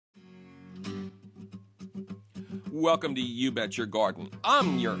Welcome to You Bet Your Garden.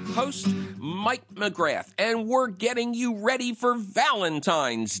 I'm your host, Mike McGrath, and we're getting you ready for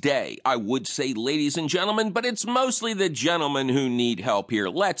Valentine's Day. I would say ladies and gentlemen, but it's mostly the gentlemen who need help here.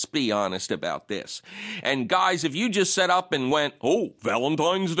 Let's be honest about this. And guys, if you just set up and went, oh,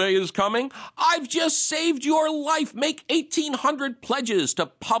 Valentine's Day is coming, I've just saved your life. Make 1,800 pledges to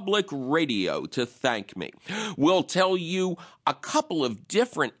public radio to thank me. We'll tell you a couple of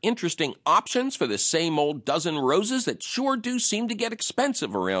different interesting options for the same old dozen roses that sure do seem to get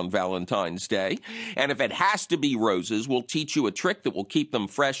expensive around Valentine's Day. And if it has to be roses, we'll teach you a trick that will keep them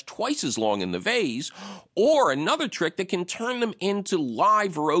fresh twice as long in the vase, or another trick that can turn them into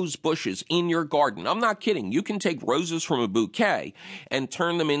live rose bushes in your garden. I'm not kidding. You can take roses from a bouquet and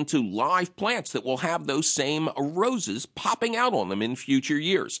turn them into live plants that will have those same roses popping out on them in future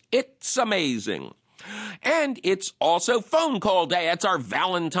years. It's amazing. And it's also phone call day. That's our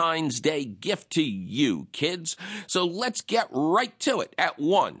Valentine's Day gift to you, kids. So let's get right to it at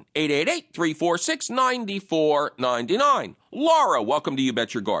 1-888-346-9499. Laura, welcome to You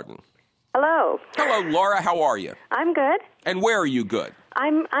Bet Your Garden. Hello. Hello, Laura. How are you? I'm good. And where are you good?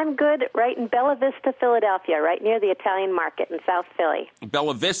 I'm good right in Bella Vista, Philadelphia, right near the Italian Market in South Philly.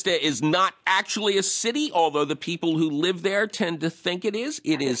 Bella Vista is not actually a city, although the people who live there tend to think it is.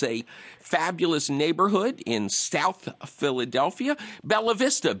 It is a fabulous neighborhood in South Philadelphia. Bella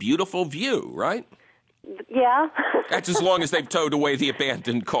Vista, beautiful view, right? Yeah. That's as long as they've towed away the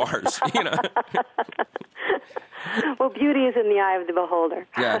abandoned cars, you know. Well, beauty is in the eye of the beholder.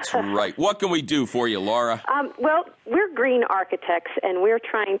 That's right. What can we do for you, Laura? Well, we're green architects, and we're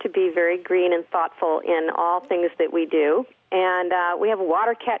trying to be very green and thoughtful in all things that we do. And we have a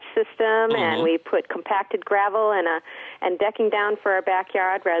water catch system, and we put compacted gravel and decking down for our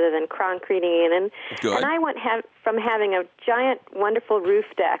backyard rather than concreting in. Good. And I went from having a giant, wonderful roof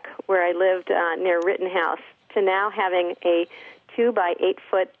deck where I lived near Rittenhouse to now having a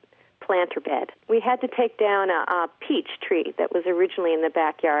 2-by-8-foot planter bed. We had to take down a peach tree that was originally in the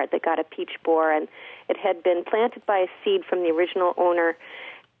backyard that got a peach borer, and it had been planted by a seed from the original owner,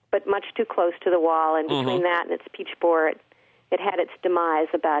 but much too close to the wall, and between that and its peach borer, it had its demise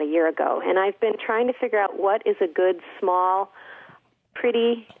about a year ago. And I've been trying to figure out what is a good, small,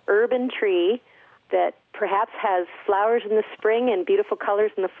 pretty urban tree that perhaps has flowers in the spring and beautiful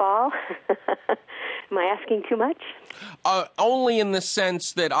colors in the fall. Am I asking too much? Only in the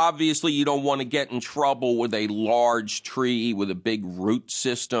sense that obviously you don't want to get in trouble with a large tree with a big root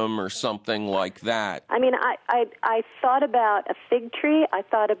system or something like that. I mean, I thought about a fig tree. I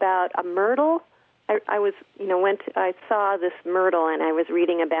thought about a myrtle. I saw this myrtle and I was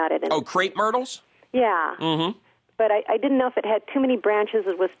reading about it. And crepe myrtles? Yeah. Mm-hmm. But I didn't know if it had too many branches,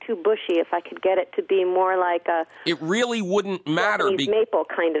 it was too bushy, if I could get it to be more like a... It really wouldn't matter. Japanese maple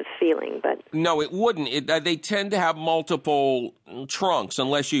kind of feeling, but... No, it wouldn't. They tend to have multiple trunks,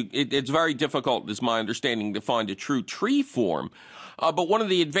 unless you... It's very difficult, is my understanding, to find a true tree form. But one of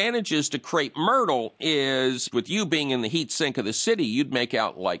the advantages to crepe myrtle is, with you being in the heat sink of the city, you'd make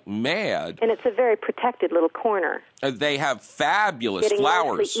out like mad. And it's a very protected little corner. They have fabulous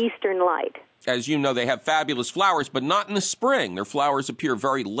flowers. Getting mostly eastern light. As you know, they have fabulous flowers, but not in the spring. Their flowers appear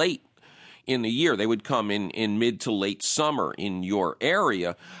very late in the year. They would come in mid to late summer in your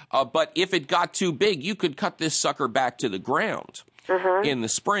area. But if it got too big, you could cut this sucker back to the ground in the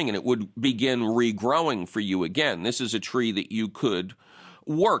spring, and it would begin regrowing for you again. This is a tree that you could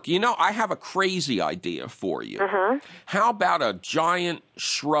work. You know, I have a crazy idea for you. How about a giant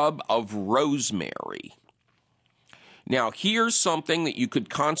shrub of rosemary? Now, here's something that you could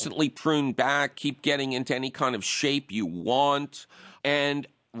constantly prune back, keep getting into any kind of shape you want. And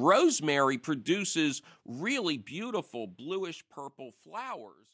rosemary produces really beautiful bluish-purple flowers.